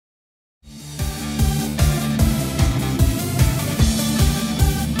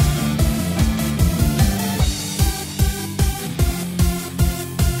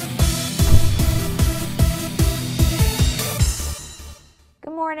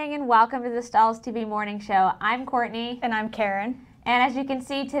morning and welcome to the Stahls TV Morning Show. I'm Courtney. And I'm Karyn. And as you can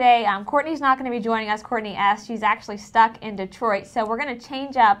see today, Courtney's not going to be joining us, Courtney S. She's actually stuck in Detroit, so we're going to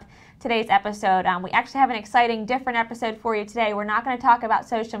change up today's episode. We actually have an exciting, different episode for you today. We're not going to talk about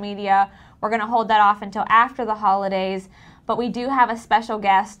social media. We're going to hold that off until after the holidays. But we do have a special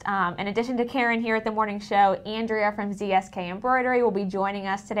guest. In addition to Karyn here at the morning show, Andrea from ZSK Embroidery will be joining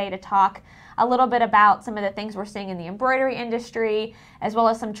us today to talk a little bit about some of the things we're seeing in the embroidery industry, as well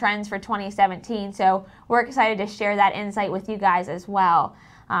as some trends for 2017. So we're excited to share that insight with you guys as well.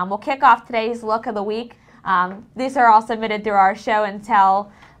 We'll kick off today's look of the week. These are all submitted through our show and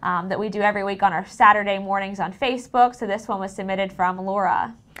tell that we do every week on our Saturday mornings on Facebook. So this one was submitted from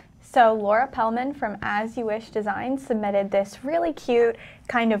Laura. So Laura Pellman from As You Wish Design submitted this really cute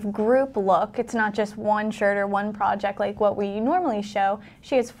kind of group look. It's not just one shirt or one project like what we normally show.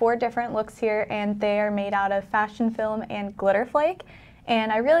 She has 4 different looks here, and they are made out of fashion film and glitter flake.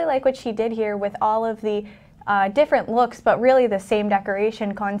 And I really like what she did here with all of the different looks, but really the same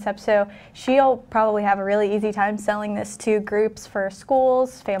decoration concept. So she'll probably have a really easy time selling this to groups for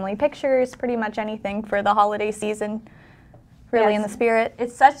schools, family pictures, pretty much anything for the holiday season. Really in the spirit.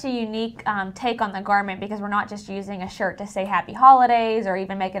 It's such a unique take on the garment because we're not just using a shirt to say happy holidays or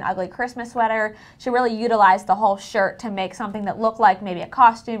even make an ugly Christmas sweater. She really utilized the whole shirt to make something that looked like maybe a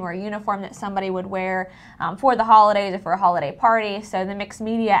costume or a uniform that somebody would wear for the holidays or for a holiday party. So the mixed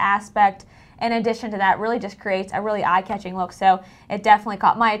media aspect, in addition to that, really just creates a really eye-catching look. So it definitely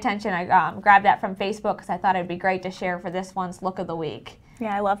caught my attention. I grabbed that from Facebook because I thought it'd be great to share for this one's look of the week.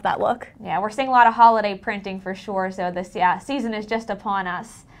 Yeah, I love that look. Yeah, we're seeing a lot of holiday printing for sure, so this season is just upon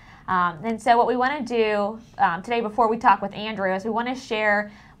us. And so what we want to do today before we talk with Andrea is we want to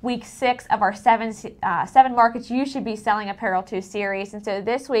share week 6 of our 7 markets you should be selling apparel to series. And so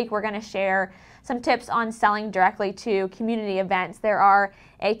this week we're going to share some tips on selling directly to community events. There are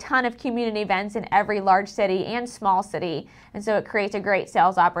a ton of community events in every large city and small city, and so it creates a great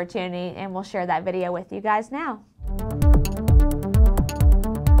sales opportunity, and we'll share that video with you guys now.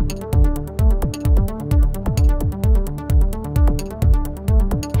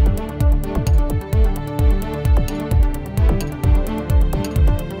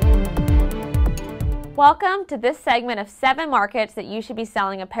 Welcome to this segment of 7 markets that you should be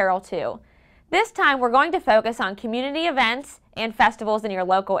selling apparel to. This time we're going to focus on community events and festivals in your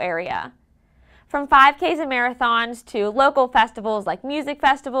local area. From 5Ks and marathons to local festivals like music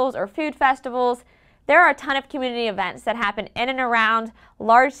festivals or food festivals, there are a ton of community events that happen in and around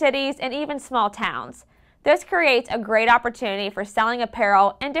large cities and even small towns. This creates a great opportunity for selling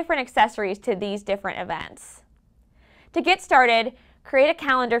apparel and different accessories to these different events. To get started, create a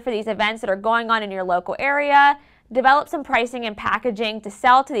calendar for these events that are going on in your local area, develop some pricing and packaging to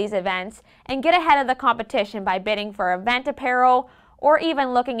sell to these events, and get ahead of the competition by bidding for event apparel or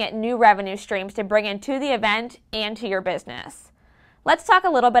even looking at new revenue streams to bring into the event and to your business. Let's talk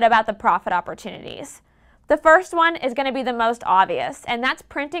a little bit about the profit opportunities. The first one is going to be the most obvious, and that's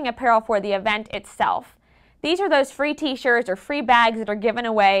printing apparel for the event itself. These are those free t-shirts or free bags that are given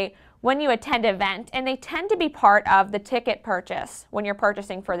away when you attend an event, and they tend to be part of the ticket purchase when you're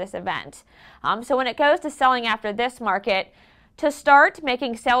purchasing for this event. So when it goes to selling after this market, to start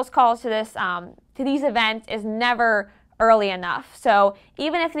making sales calls to these events is never early enough. So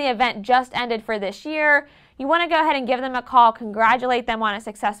even if the event just ended for this year, you want to go ahead and give them a call, congratulate them on a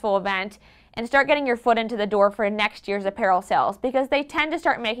successful event, and start getting your foot into the door for next year's apparel sales, because they tend to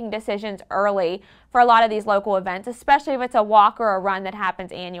start making decisions early for a lot of these local events, especially if it's a walk or a run that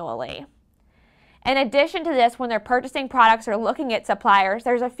happens annually. In addition to this, when they're purchasing products or looking at suppliers,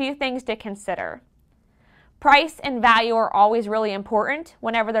 there's a few things to consider. Price and value are always really important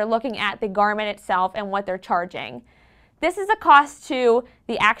whenever they're looking at the garment itself and what they're charging. This is a cost to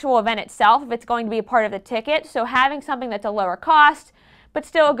the actual event itself if it's going to be a part of the ticket, so having something that's a lower cost but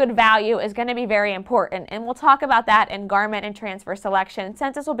still a good value is going to be very important, and we'll talk about that in garment and transfer selection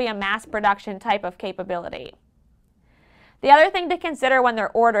since this will be a mass production type of capability. The other thing to consider when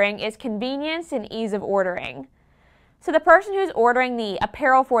they're ordering is convenience and ease of ordering. So the person who's ordering the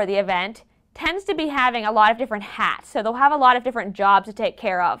apparel for the event tends to be having a lot of different hats, so they'll have a lot of different jobs to take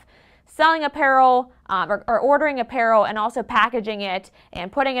care of. Selling apparel or ordering apparel and also packaging it and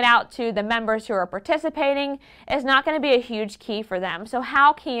putting it out to the members who are participating is not going to be a huge key for them. So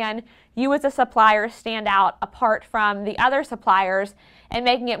how can you as a supplier stand out apart from the other suppliers and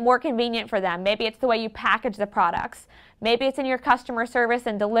making it more convenient for them? Maybe it's the way you package the products. Maybe it's in your customer service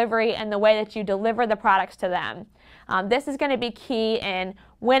and delivery and the way that you deliver the products to them. This is going to be key in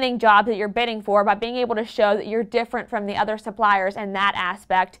winning jobs that you're bidding for by being able to show that you're different from the other suppliers in that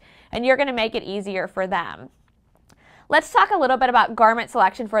aspect, and you're going to make it easier for them. Let's talk a little bit about garment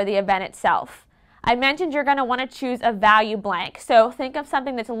selection for the event itself. I mentioned you're going to want to choose a value blank, so think of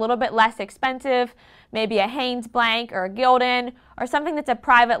something that's a little bit less expensive, maybe a Hanes blank or a Gildan, or something that's a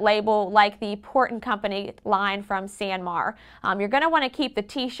private label like the Port & Company line from Sanmar. You're going to want to keep the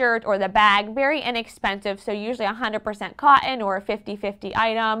t-shirt or the bag very inexpensive, so usually 100% cotton or a 50-50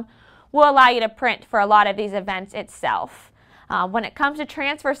 item will allow you to print for a lot of these events itself. When it comes to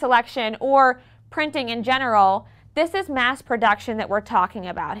transfer selection or printing in general, this is mass production that we're talking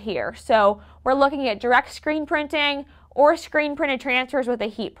about here. So we're looking at direct screen printing or screen printed transfers with a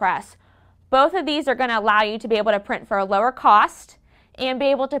heat press. Both of these are going to allow you to be able to print for a lower cost and be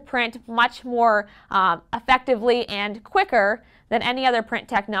able to print much more effectively and quicker than any other print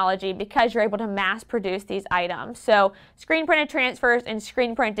technology because you're able to mass produce these items. So screen printed transfers and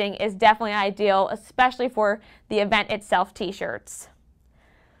screen printing is definitely ideal, especially for the event itself t-shirts.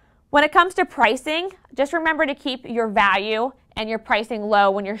 When it comes to pricing, just remember to keep your value and your pricing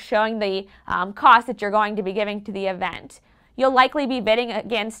low when you're showing the cost that you're going to be giving to the event. You'll likely be bidding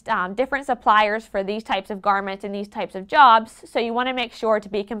against different suppliers for these types of garments and these types of jobs, so you want to make sure to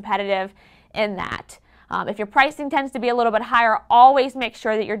be competitive in that. If your pricing tends to be a little bit higher, always make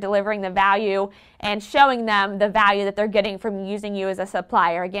sure that you're delivering the value and showing them the value that they're getting from using you as a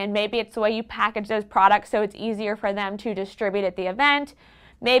supplier. Again, maybe it's the way you package those products so it's easier for them to distribute at the event.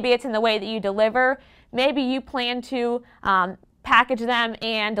 Maybe it's in the way that you deliver. Maybe you plan to package them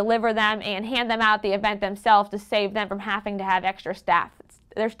and deliver them and hand them out at the event themselves to save them from having to have extra staff.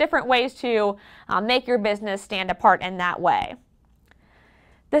 There's different ways to make your business stand apart in that way.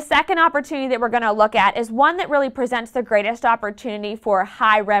 The second opportunity that we're going to look at is one that really presents the greatest opportunity for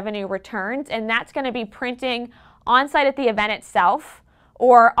high revenue returns, and that's going to be printing on-site at the event itself,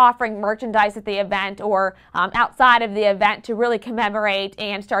 or offering merchandise at the event or outside of the event to really commemorate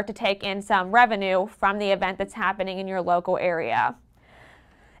and start to take in some revenue from the event that's happening in your local area.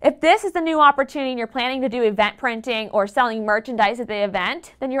 If this is a new opportunity and you're planning to do event printing or selling merchandise at the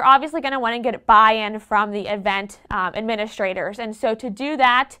event, then you're obviously going to want to get buy-in from the event administrators. And so to do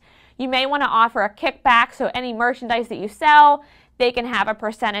that, you may want to offer a kickback, so any merchandise that you sell, they can have a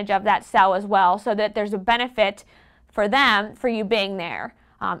percentage of that sell as well, so that there's a benefit for them for you being there.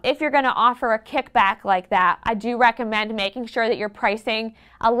 If you're going to offer a kickback like that, I do recommend making sure that your pricing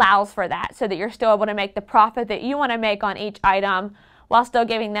allows for that so that you're still able to make the profit that you want to make on each item while still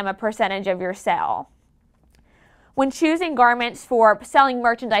giving them a percentage of your sale. When choosing garments for selling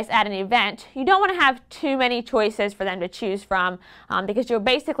merchandise at an event, you don't want to have too many choices for them to choose from because you'll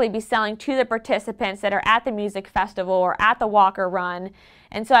basically be selling to the participants that are at the music festival or at the walk or run.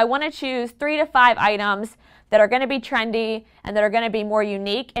 And so I want to choose 3 to 5 items that are going to be trendy and that are going to be more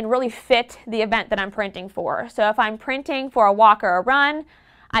unique and really fit the event that I'm printing for. So if I'm printing for a walk or a run,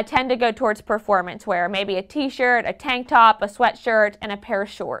 I tend to go towards performance wear, maybe a t-shirt, a tank top, a sweatshirt, and a pair of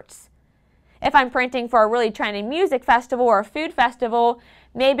shorts. If I'm printing for a really trendy music festival or a food festival,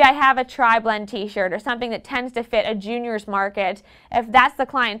 maybe I have a tri-blend t-shirt or something that tends to fit a juniors market if that's the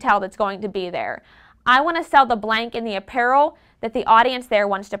clientele that's going to be there. I want to sell the blank in the apparel that the audience there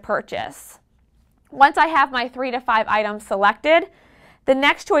wants to purchase. Once I have my 3 to 5 items selected, the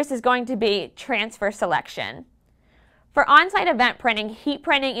next choice is going to be transfer selection. For on-site event printing, heat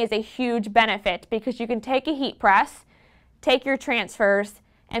printing is a huge benefit because you can take a heat press, take your transfers,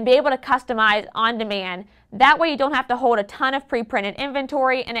 and be able to customize on demand. That way you don't have to hold a ton of pre-printed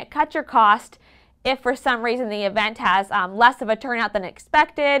inventory, and it cuts your cost if for some reason the event has less of a turnout than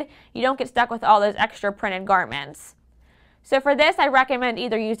expected. You don't get stuck with all those extra printed garments. So for this, I recommend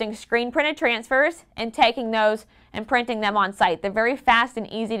either using screen printed transfers and taking those and printing them on site. They're very fast and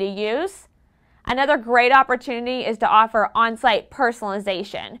easy to use. Another great opportunity is to offer on-site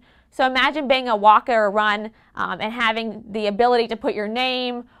personalization. So imagine being a walk or a run and having the ability to put your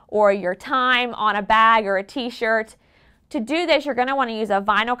name or your time on a bag or a t-shirt. To do this, you're going to want to use a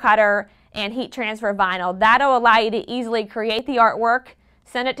vinyl cutter and heat transfer vinyl. That'll allow you to easily create the artwork,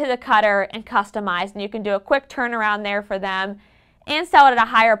 send it to the cutter, and customize. And you can do a quick turnaround there for them and sell it at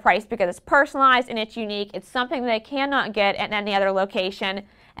a higher price because it's personalized and it's unique. It's something they cannot get at any other location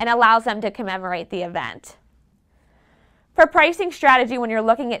and allows them to commemorate the event. For pricing strategy, when you're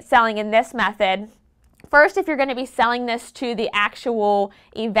looking at selling in this method, first, if you're going to be selling this to the actual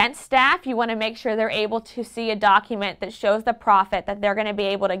event staff, you want to make sure they're able to see a document that shows the profit that they're going to be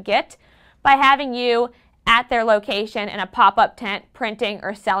able to get by having you at their location in a pop-up tent printing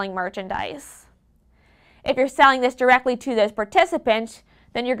or selling merchandise. If you're selling this directly to those participants,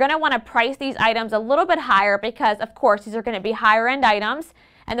 then you're going to want to price these items a little bit higher because, of course, these are going to be higher end items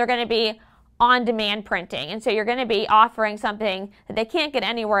and they're going to be on-demand printing. And so you're going to be offering something that they can't get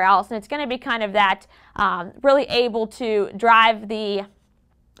anywhere else, and it's going to be kind of that really able to drive the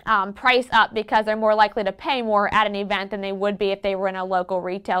price up because they're more likely to pay more at an event than they would be if they were in a local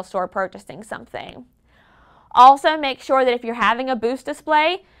retail store purchasing something. Also, make sure that if you're having a booth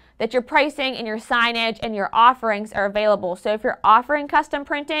display, that your pricing and your signage and your offerings are available. So if you're offering custom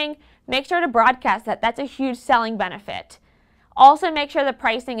printing, make sure to broadcast that. That's a huge selling benefit. Also, make sure the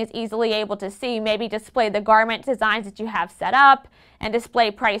pricing is easily able to see. Maybe display the garment designs that you have set up and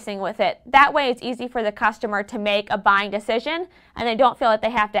display pricing with it. That way it's easy for the customer to make a buying decision and they don't feel like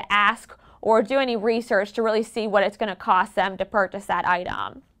they have to ask or do any research to really see what it's going to cost them to purchase that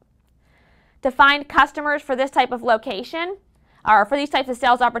item. To find customers for this type of location or for these types of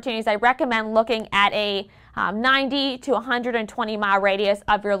sales opportunities, I recommend looking at a 90 to 120 mile radius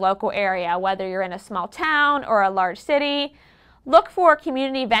of your local area, whether you're in a small town or a large city. Look for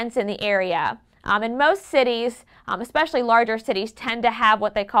community events in the area. And most cities, especially larger cities, tend to have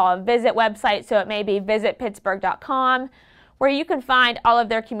what they call a visit website, so it may be visitpittsburgh.com, where you can find all of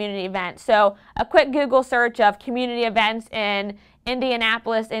their community events. So a quick Google search of community events in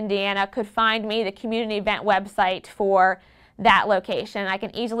Indianapolis, Indiana could find me the community event website for that location. I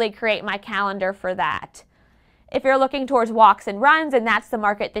can easily create my calendar for that. If you're looking towards walks and runs and that's the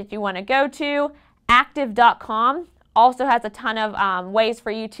market that you want to go to, active.com also has a ton of ways for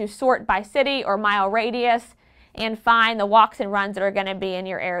you to sort by city or mile radius and find the walks and runs that are going to be in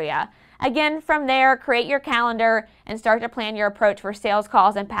your area. Again, from there, create your calendar and start to plan your approach for sales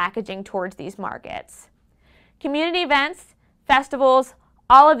calls and packaging towards these markets. Community events, festivals,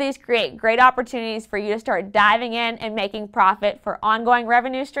 all of these create great opportunities for you to start diving in and making profit for ongoing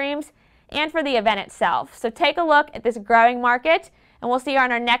revenue streams and for the event itself. So take a look at this growing market, and we'll see you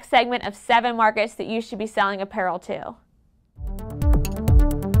on our next segment of 7 markets that you should be selling apparel to.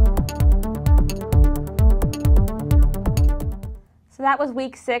 So that was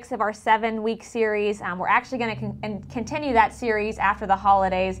week 6 of our 7-week series. We're actually going to continue that series after the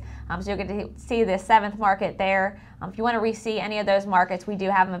holidays, so you'll get to see the 7th market there. If you want to re-see any of those markets, we do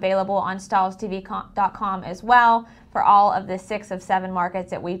have them available on stahlstv.com as well for all of the 6 of 7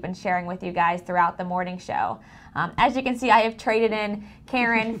 markets that we've been sharing with you guys throughout the morning show. As you can see, I have traded in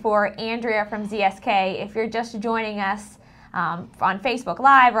Karyn for Andrea from ZSK. If you're just joining us on Facebook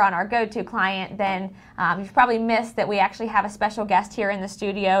Live or on our go-to client, then you've probably missed that we actually have a special guest here in the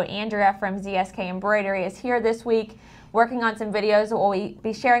studio. Andrea from ZSK Embroidery is here this week working on some videos that we'll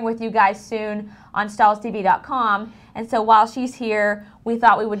be sharing with you guys soon on stahlstv.com. And so while she's here, we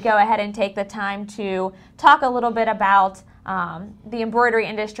thought we would go ahead and take the time to talk a little bit about the embroidery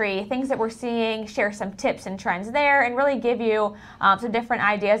industry, things that we're seeing, share some tips and trends there, and really give you some different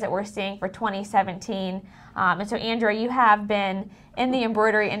ideas that we're seeing for 2017. And so Andrea, you have been in the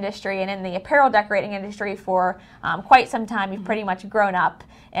embroidery industry and in the apparel decorating industry for quite some time. You've pretty much grown up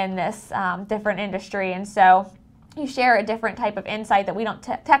in this different industry, and so you share a different type of insight that we don't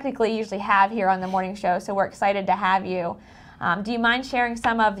technically usually have here on the morning show, so we're excited to have you. Do you mind sharing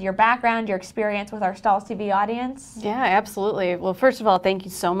some of your background, your experience with our Stahls TV audience? Yeah, absolutely. Well, first of all, thank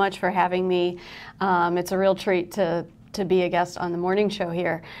you so much for having me. It's a real treat to be a guest on the morning show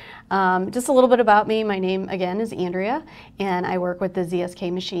here. Just a little bit about me. My name, again, is Andrea, and I work with the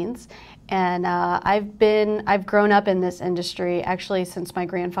ZSK machines. And I've grown up in this industry actually since my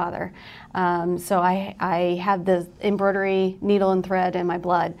grandfather. So I have the embroidery needle and thread in my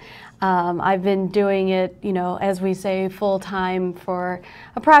blood. I've been doing it, you know, as we say, full time for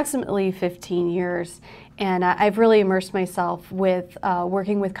approximately 15 years. And I've really immersed myself with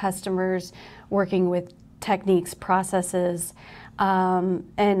working with customers, working with techniques, processes,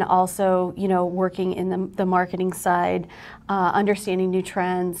 and also, you know, working in the marketing side, understanding new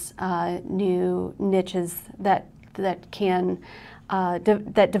trends, new niches that can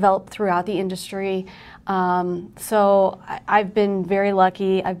that develop throughout the industry. So I've been very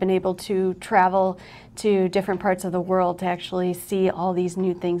lucky. I've been able to travel to different parts of the world to actually see all these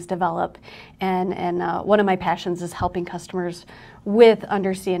new things develop. And one of my passions is helping customers with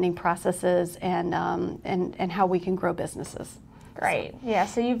understanding processes and how we can grow businesses. Great. Yeah,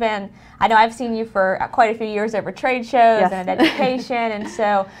 so you've been, I know I've seen you for quite a few years over trade shows Yes. and at education, and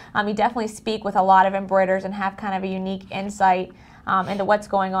so you definitely speak with a lot of embroiders and have kind of a unique insight into what's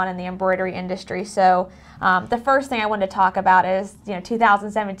going on in the embroidery industry. So the first thing I wanted to talk about is, you know,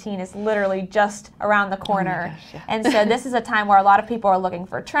 2017 is literally just around the corner. Oh my gosh, yeah. And so this is a time where a lot of people are looking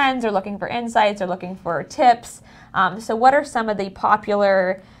for trends, or looking for insights, or looking for tips. So what are some of the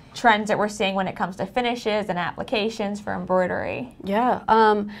popular trends that we're seeing when it comes to finishes and applications for embroidery? Yeah,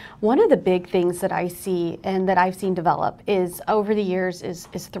 one of the big things that I see and that I've seen develop is over the years is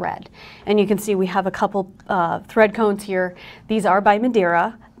thread. And you can see we have a couple thread cones here. These are by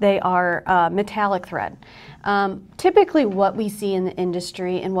Madeira. They are metallic thread. Typically what we see in the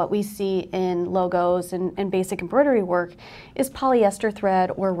industry and what we see in logos and basic embroidery work is polyester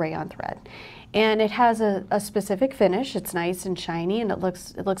thread or rayon thread. And it has a specific finish. It's nice and shiny and it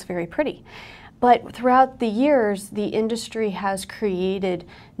looks very pretty. But throughout the years, the industry has created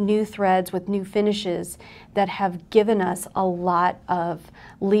new threads with new finishes that have given us a lot of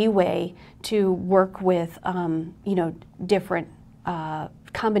leeway to work with, you know, different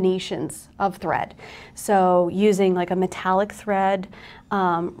combinations of thread. So using like a metallic thread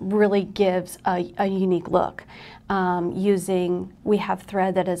really gives a unique look. We have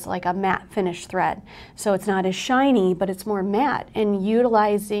thread that is like a matte finish thread. So it's not as shiny, but it's more matte. And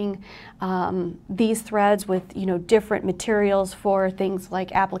utilizing these threads with, you know, different materials for things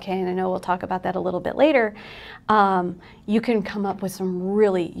like applique, and I know we'll talk about that a little bit later, you can come up with some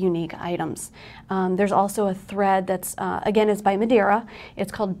really unique items. There's also a thread that's, again, it's by Madeira.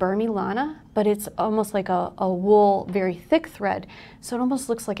 It's called Burmilana, but it's almost like a wool, very thick thread. So it almost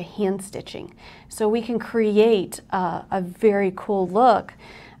looks like a hand stitching. So we can create a very cool look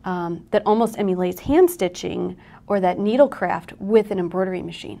that almost emulates hand stitching or that needlecraft with an embroidery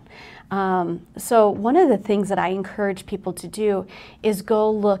machine. So one of the things that I encourage people to do is go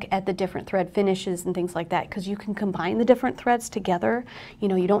look at the different thread finishes and things like that, because you can combine the different threads together. You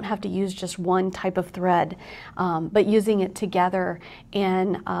know, you don't have to use just one type of thread, but using it together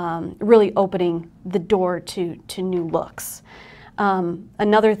and really opening the door to new looks.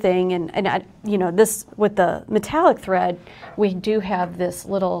 Another thing, you know, this with the metallic thread, we do have this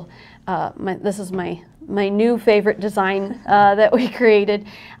little, this is my new favorite design that we created.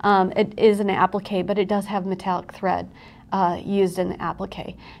 It is an applique, but it does have metallic thread used in the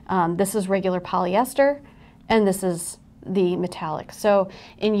applique. This is regular polyester, and this is the metallic. So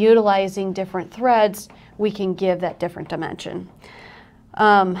in utilizing different threads, we can give that different dimension.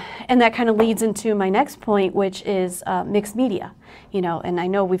 And that kind of leads into my next point, which is mixed media. You know, and I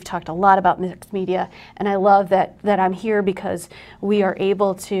know we've talked a lot about mixed media, and I love that I'm here because we are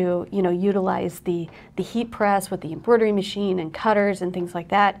able to, you know, utilize the heat press with the embroidery machine and cutters and things like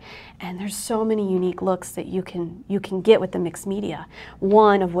that. And there's so many unique looks that you can get with the mixed media.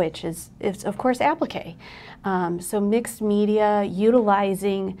 One of which is of course applique. So mixed media,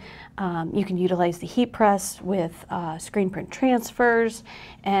 utilizing, you can utilize the heat press with screen print transfers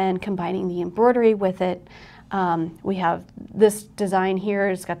and combining the embroidery with it. We have this design here,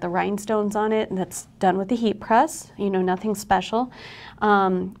 it's got the rhinestones on it, and that's done with the heat press, you know, nothing special.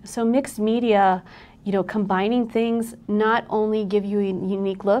 So mixed media, you know, combining things not only give you a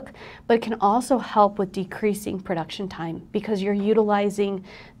unique look, but it can also help with decreasing production time because you're utilizing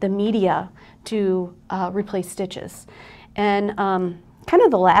the media to replace stitches. And kind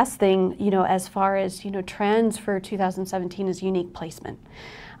of the last thing, you know, as far as, you know, trends for 2017 is unique placement.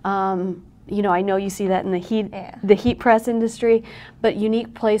 You know, I know you see that in the heat press industry, but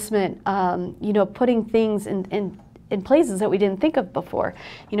unique placement, you know, putting things in places that we didn't think of before.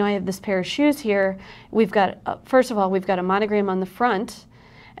 You know, I have this pair of shoes here. We've got, first of all, we've got a monogram on the front,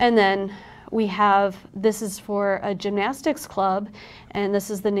 and then we have, this is for a gymnastics club, and this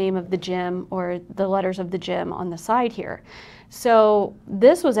is the name of the gym or the letters of the gym on the side here. So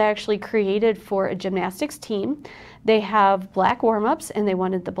this was actually created for a gymnastics team. They have black warm-ups and they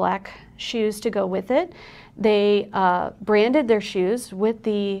wanted the black shoes to go with it. They branded their shoes with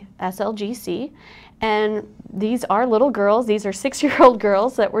the SLGC, and these are little girls. These are 6-year-old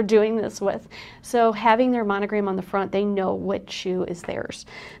girls that we're doing this with. So having their monogram on the front, they know which shoe is theirs.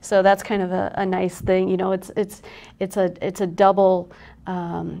 So that's kind of a nice thing. You know, it's a double.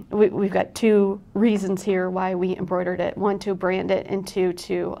 We've got two reasons here why we embroidered it. One, to brand it, and two,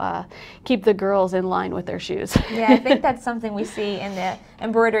 to keep the girls in line with their shoes. Yeah, I think that's something we see in the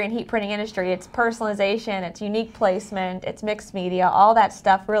embroidery and heat printing industry. It's personalization, it's unique placement, it's mixed media. All that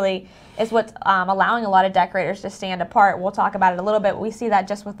stuff really is what's allowing a lot of decorators to stand apart. We'll talk about it a little bit. We see that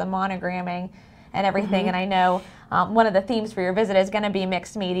just with the monogramming and everything. And I know one of the themes for your visit is going to be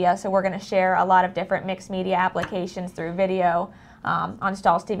mixed media, so we're going to share a lot of different mixed media applications through video on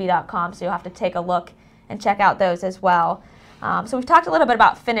StahlsTV.com, so you'll have to take a look and check out those as well. So we've talked a little bit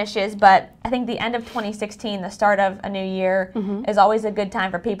about finishes, but I think the end of 2016, the start of a new year, is always a good time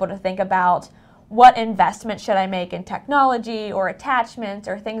for people to think about what investment should I make in technology or attachments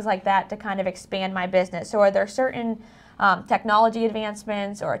or things like that to kind of expand my business. So are there certain technology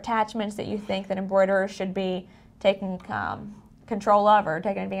advancements or attachments that you think that embroiderers should be taking kind control of or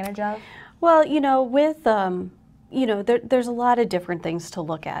taken advantage of? Well, with there's a lot of different things to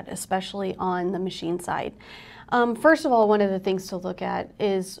look at, especially on the machine side. First of all, one of the things to look at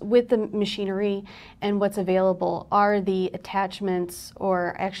is with the machinery and what's available are the attachments,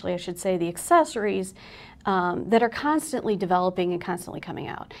 or actually I should say the accessories, that are constantly developing and constantly coming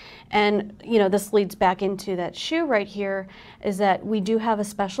out. And this leads back into that shoe right here, is that we do have a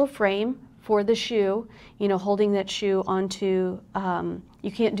special frame for the shoe, holding that shoe onto,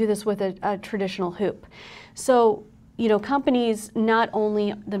 you can't do this with a traditional hoop. So companies, not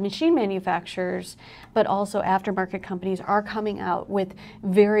only the machine manufacturers, but also aftermarket companies are coming out with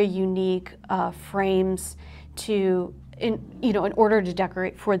very unique frames in order to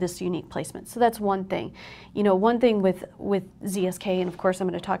decorate for this unique placement. So that's one thing. One thing with ZSK, and of course I'm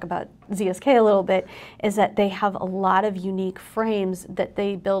going to talk about ZSK a little bit, is that they have a lot of unique frames that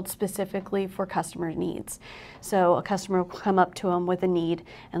they build specifically for customer needs. So a customer will come up to them with a need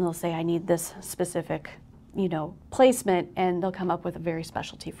and they'll say, I need this specific placement, and they'll come up with a very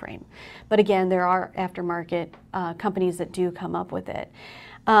specialty frame. But again, there are aftermarket companies that do come up with it.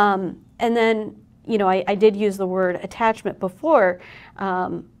 And then, I did use the word attachment before,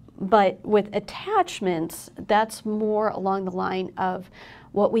 but with attachments, that's more along the line of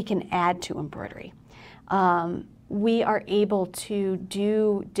what we can add to embroidery. We are able to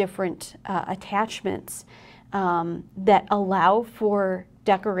do different attachments that allow for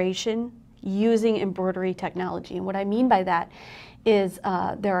decoration using embroidery technology. And what I mean by that is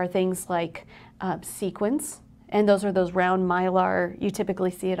there are things like sequins, and those are those round mylar. You typically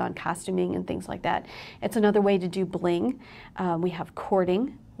see it on costuming and things like that. It's another way to do bling. We have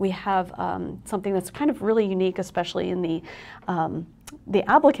cording. We have something that's kind of really unique, especially in the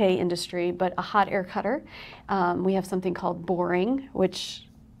applique industry, but a hot air cutter. We have something called boring, which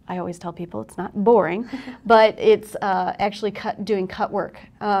I always tell people it's not boring, but it's actually doing cut work.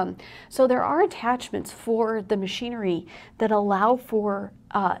 So there are attachments for the machinery that allow for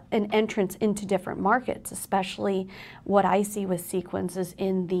an entrance into different markets, especially what I see with sequins is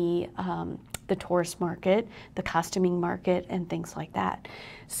in the tourist market, the costuming market, and things like that.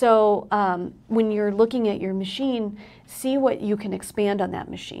 So when you're looking at your machine, see what you can expand on that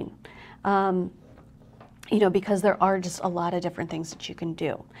machine. Because there are just a lot of different things that you can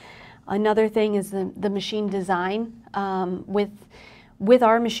do. Another thing is the machine design. With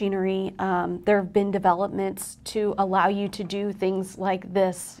our machinery, there have been developments to allow you to do things like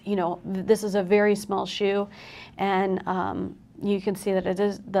this. This is a very small shoe, and you can see that it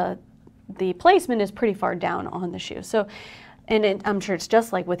is the placement is pretty far down on the shoe. So. And I'm sure it's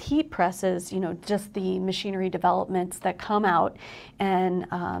just like with heat presses, just the machinery developments that come out and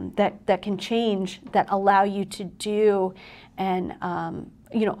that can change, that allow you to do and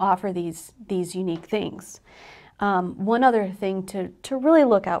offer these unique things. One other thing to really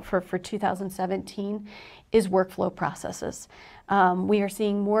look out for 2017 is workflow processes. We are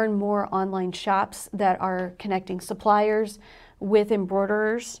seeing more and more online shops that are connecting suppliers with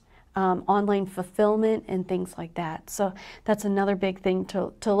embroiderers. Online fulfillment and things like that. So that's another big thing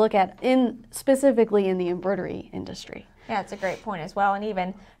to look at specifically in the embroidery industry. Yeah, it's a great point as well. And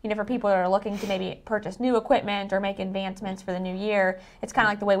even, for people that are looking to maybe purchase new equipment or make advancements for the new year, it's kind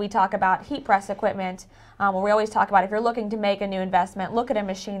of like the way we talk about heat press equipment, where we always talk about if you're looking to make a new investment, look at a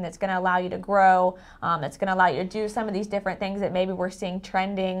machine that's going to allow you to grow, that's going to allow you to do some of these different things that maybe we're seeing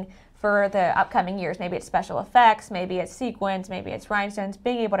trending for the upcoming years. Maybe it's special effects, maybe it's sequins, maybe it's rhinestones.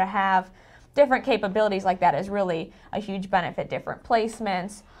 Being able to have different capabilities like that is really a huge benefit, different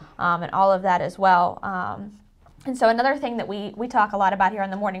placements, and all of that as well. And so another thing that we talk a lot about here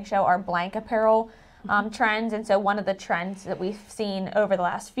on the morning show are blank apparel trends. And so one of the trends that we've seen over the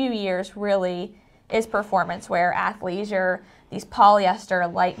last few years really is performance wear, athleisure, these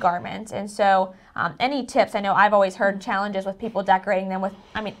polyester light garments. And so any tips? I know I've always heard challenges with people decorating them with,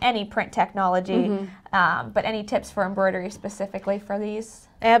 any print technology, but any tips for embroidery specifically for these?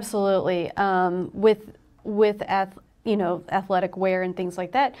 Absolutely. With athletic wear and things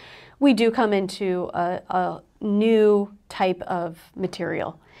like that, we do come into a new type of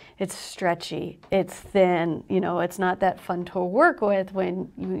material. It's stretchy, it's thin, it's not that fun to work with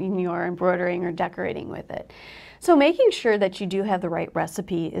when you're embroidering or decorating with it. So making sure that you do have the right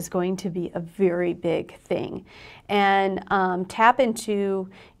recipe is going to be a very big thing. And tap into,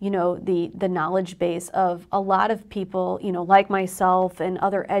 the knowledge base of a lot of people, like myself and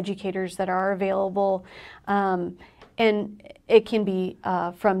other educators that are available. And it can be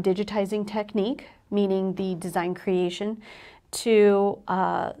from digitizing technique, meaning the design creation, to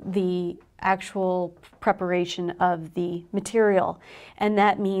the actual preparation of the material, and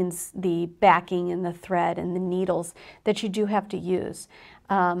that means the backing and the thread and the needles that you do have to use.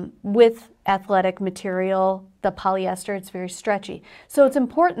 With athletic material, the polyester, it's very stretchy. So it's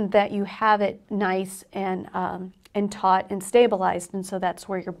important that you have it nice and taut and stabilized, and so that's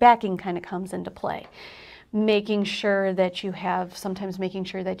where your backing kind of comes into play. Making sure that you have, sometimes making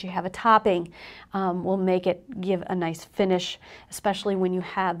sure that you have a topping will make it give a nice finish, especially when you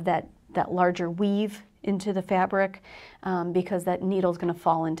have that larger weave into the fabric, because that needle is going to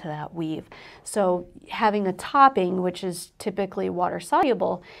fall into that weave. So having a topping, which is typically water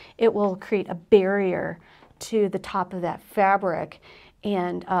soluble, it will create a barrier to the top of that fabric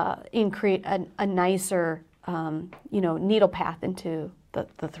and create a nicer needle path into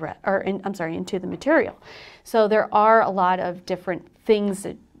the thread, or into the material. So there are a lot of different things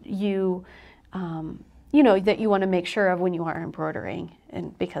that you that you want to make sure of when you are embroidering,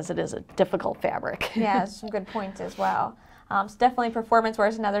 and because it is a difficult fabric. Yeah, some good points as well. So definitely performance wear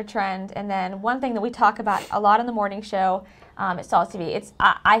is another trend. And then one thing that we talk about a lot in the morning show at Stahls TV, it's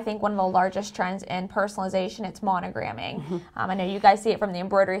I think one of the largest trends in personalization, it's monogramming. Mm-hmm. I know you guys see it from the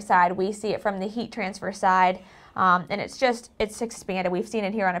embroidery side, we see it from the heat transfer side. And it's expanded. We've seen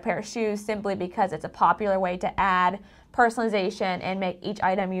it here on a pair of shoes simply because it's a popular way to add personalization and make each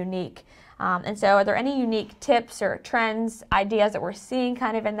item unique. And so are there any unique tips or trends, ideas that we're seeing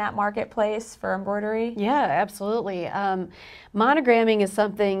kind of in that marketplace for embroidery? Yeah, absolutely. Monogramming is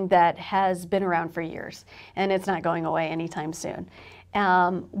something that has been around for years, and it's not going away anytime soon.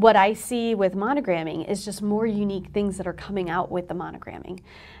 What I see with monogramming is just more unique things that are coming out with the monogramming.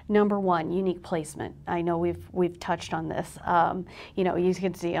 Number one, unique placement. I know we've touched on this. You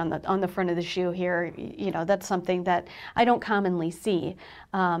can see on the front of the shoe here. That's something that I don't commonly see.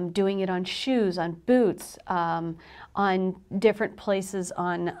 Doing it on shoes, on boots, on different places,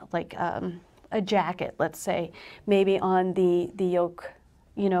 on like a jacket, let's say, maybe on the yoke,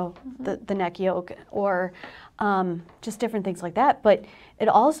 the neck yoke, or just different things like that. But it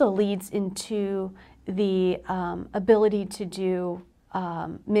also leads into the ability to do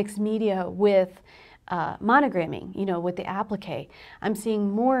mixed media with monogramming, with the applique. I'm seeing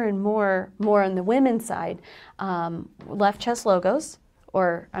more and more on the women's side, left chest logos,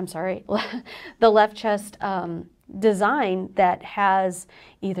 or I'm sorry, the left chest design that has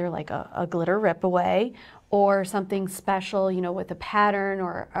either like a glitter rip away or something special, with a pattern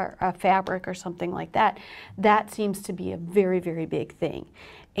or a fabric or something like that. That seems to be a very, very big thing.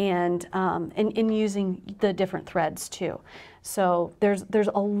 And using the different threads too. So there's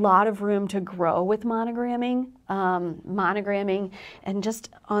a lot of room to grow with monogramming. And just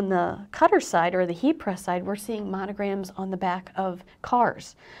on the cutter side or the heat press side, we're seeing monograms on the back of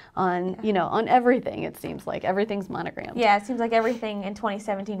cars, on everything. It seems like everything's monogrammed. Yeah, it seems like everything in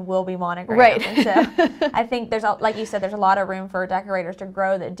 2017 will be monogrammed. Right. And so I think like you said, there's a lot of room for decorators to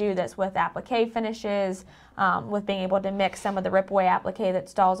grow that do this with applique finishes, with being able to mix some of the rip-away applique that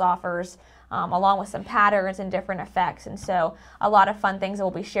Stahls offers, along with some patterns and different effects. And so a lot of fun things that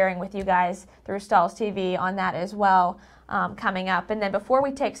we'll be sharing with you guys through Stahls TV on that as well, coming up. And then before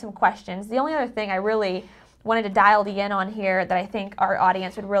we take some questions, the only other thing I really wanted to dial in on here that I think our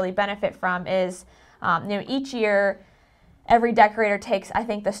audience would really benefit from is, each year, every decorator takes, I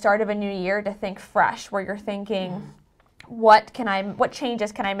think, the start of a new year to think fresh, where you're thinking, what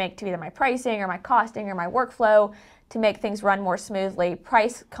changes can I make to either my pricing or my costing or my workflow to make things run more smoothly.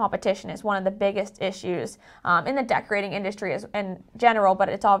 Price competition is one of the biggest issues in the decorating industry in general, but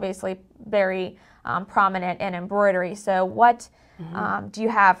it's obviously very prominent in embroidery. So what do you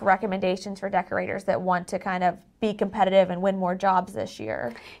have recommendations for decorators that want to kind of be competitive and win more jobs this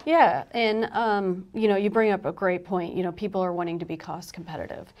year? Yeah, and you bring up a great point. People are wanting to be cost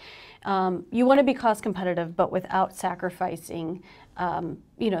competitive. You want to be cost competitive, but without sacrificing,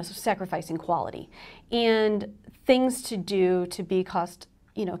 sacrificing quality. And things to do to be cost,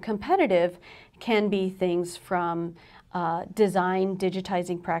 competitive can be things from design,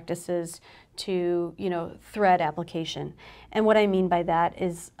 digitizing practices to, thread application. And what I mean by that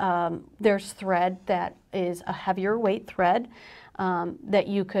is there's thread that is a heavier weight thread that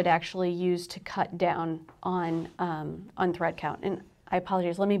you could actually use to cut down on thread count. And I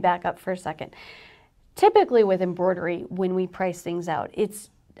apologize, let me back up for a second. Typically with embroidery, when we price things out,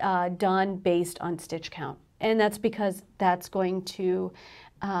 it's done based on stitch count. And that's because that's going to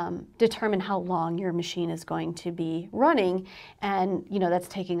determine how long your machine is going to be running, and that's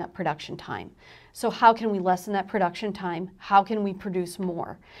taking up production time. So how can we lessen that production time? How can we produce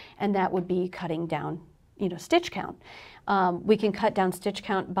more? And that would be cutting down, stitch count. We can cut down stitch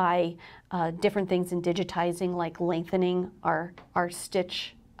count by different things in digitizing, like lengthening our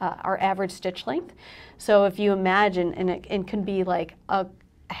stitch our average stitch length. So if you imagine, and it can be like a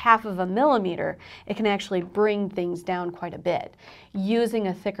half of a millimeter, it can actually bring things down quite a bit. Using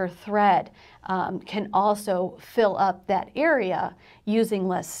a thicker thread can also fill up that area using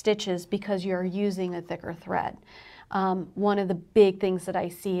less stitches because you're using a thicker thread. One of the big things that I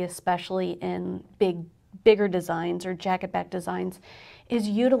see, especially in bigger designs or jacket back designs, is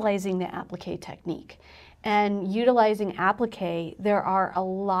utilizing the applique technique. And utilizing applique, there are a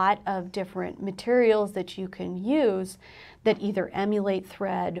lot of different materials that you can use that either emulate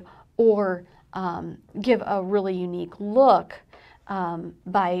thread or give a really unique look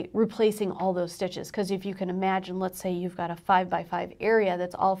by replacing all those stitches. Because if you can imagine, let's say you've got a 5x5 area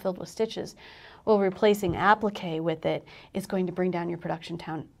that's all filled with stitches, well, replacing applique with it is going to bring down your production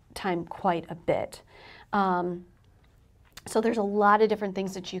time quite a bit. So there's a lot of different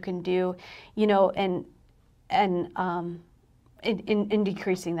things that you can do, you know, and in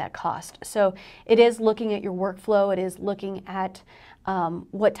decreasing that cost. So it is looking at your workflow, it is looking at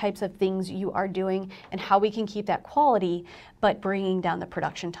what types of things you are doing and how we can keep that quality, but bringing down the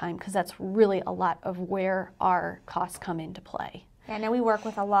production time, because that's really a lot of where our costs come into play. I know we work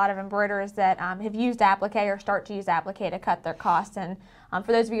with a lot of embroiderers that have used applique or start to use applique to cut their costs. And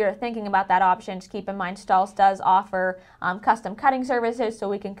for those of you who are thinking about that option, just keep in mind Stahls does offer custom cutting services, so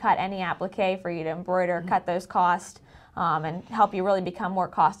we can cut any applique for you to embroider, cut those costs, and help you really become more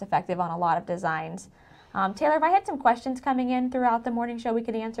cost effective on a lot of designs. Taylor, if I had some questions coming in throughout the morning show we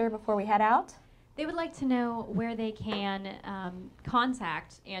could answer before we head out. They would like to know where they can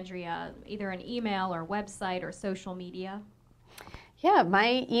contact Andrea, either an email or website or social media. Yeah,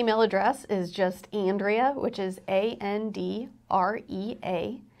 my email address is just Andrea, which is ANDREA,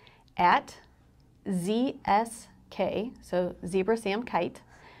 at ZSK, so Zebra Sam Kite,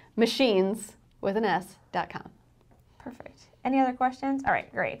 machines with an S.com. Perfect. Any other questions? All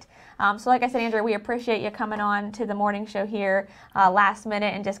right, great. So like I said, Andrea, we appreciate you coming on to the morning show here last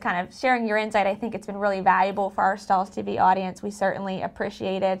minute and just kind of sharing your insight. I think it's been really valuable for our Stahls TV audience. We certainly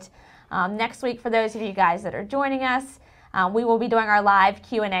appreciate it. Next week, for those of you guys that are joining us, we will be doing our live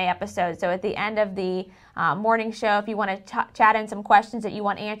Q&A episode. So at the end of the morning show, if you want to chat in some questions that you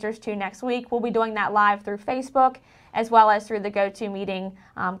want answers to next week, we'll be doing that live through Facebook as well as through the GoToMeeting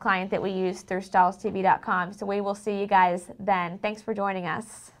client that we use through StahlsTV.com. So we will see you guys then. Thanks for joining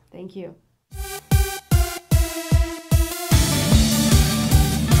us. Thank you.